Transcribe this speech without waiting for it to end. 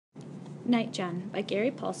Nightjohn by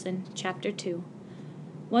Paulsen, Chapter 2.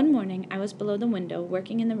 One morning I was below the window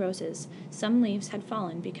working in the roses. Some leaves had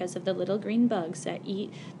fallen because of the little green bugs that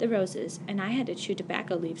eat the roses, and I had to chew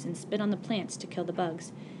tobacco leaves and spit on the plants to kill the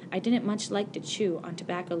bugs. I didn't much like to chew on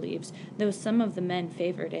tobacco leaves, though some of the men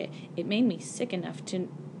favored it. It made me sick enough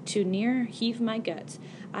to near heave my guts.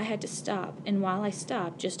 I had to stop, and while I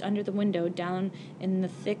stopped just under the window down in the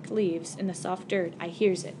thick leaves in the soft dirt, I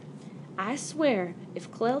hears it. I swear,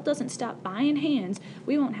 if Clell doesn't stop buying hands,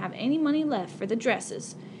 we won't have any money left for the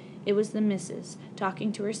dresses. It was the missus,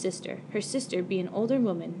 talking to her sister. Her sister, being an older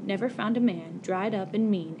woman, never found a man, dried up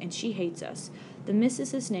and mean, and she hates us. The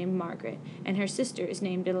missus is named Margaret, and her sister is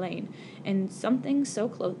named Elaine, and something so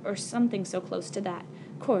close to that.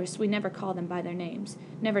 Course, we never call them by their names,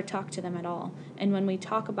 never talk to them at all, and when we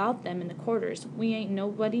talk about them in the quarters, we ain't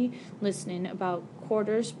nobody listening about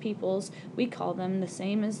quarters peoples. We call them the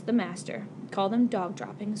same as the master, call them dog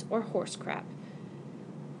droppings or horse crap.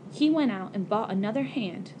 He went out and bought another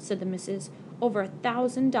hand, said the missus, over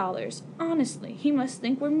 $1,000. Honestly, he must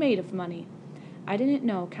think we're made of money. I didn't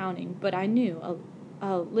know counting, but I knew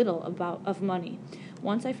a little of money.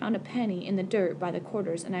 Once I found a penny in the dirt by the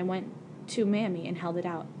quarters, and I went to Mammy and held it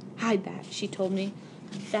out. Hide that, she told me.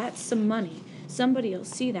 That's some money. Somebody'll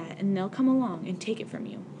see that, and they'll come along and take it from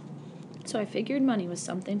you. So I figured money was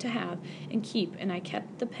something to have and keep, and I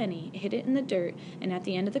kept the penny, hid it in the dirt, and at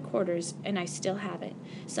the end of the quarters, and I still have it.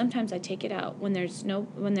 Sometimes I take it out when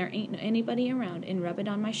there ain't anybody around and rub it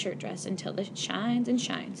on my shirt dress until it shines and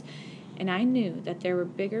shines. And I knew that there were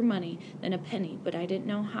bigger money than a penny, but I didn't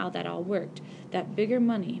know how that all worked. That bigger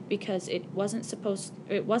money, because it wasn't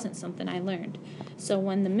something I learned. So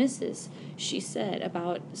when the missus, she said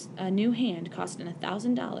about a new hand costing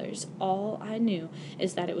 $1,000, all I knew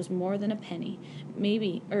is that it was more than a penny,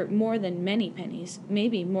 more than many pennies,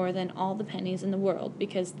 maybe more than all the pennies in the world,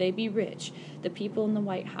 because they be rich, the people in the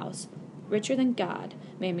White House. Richer than God,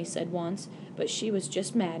 Mammy said once, but she was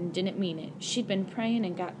just mad and didn't mean it. She'd been praying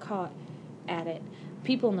and got caught at it.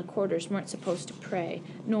 People in the quarters weren't supposed to pray,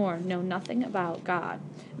 nor know nothing about God.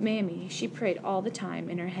 Mammy, she prayed all the time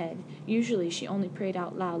in her head. Usually she only prayed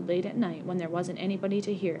out loud late at night when there wasn't anybody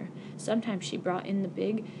to hear. Sometimes she brought in the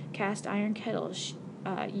big cast-iron kettle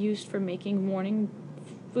used for making morning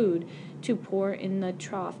food to pour in the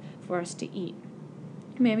trough for us to eat.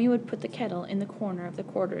 Mammy would put the kettle in the corner of the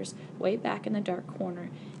quarters, way back in the dark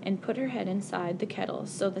corner, and put her head inside the kettle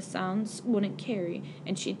so the sounds wouldn't carry,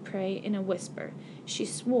 and she'd pray in a whisper. She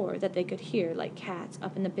swore that they could hear like cats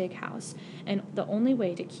up in the big house, and the only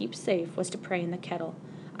way to keep safe was to pray in the kettle.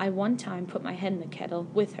 I one time put my head in the kettle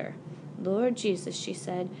with her. Lord Jesus, she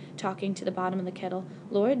said, talking to the bottom of the kettle,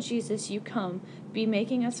 Lord Jesus, you come, be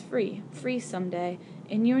making us free someday.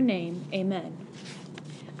 In your name, amen.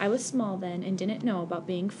 I was small then and didn't know about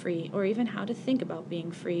being free, or even how to think about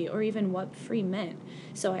being free, or even what free meant,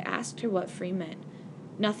 so I asked her what free meant.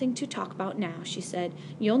 Nothing to talk about now, she said.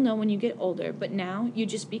 You'll know when you get older, but now you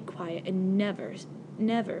just be quiet and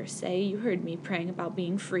never say you heard me praying about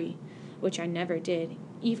being free, which I never did,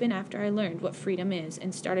 even after I learned what freedom is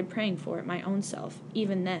and started praying for it my own self,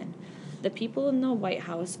 even then. The people in the White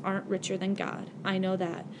House aren't richer than God, I know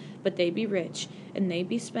that, but they be rich, and they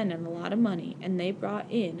be spending a lot of money, and they brought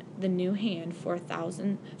in the new hand for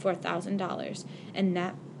 $1,000, and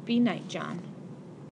that be Nightjohn.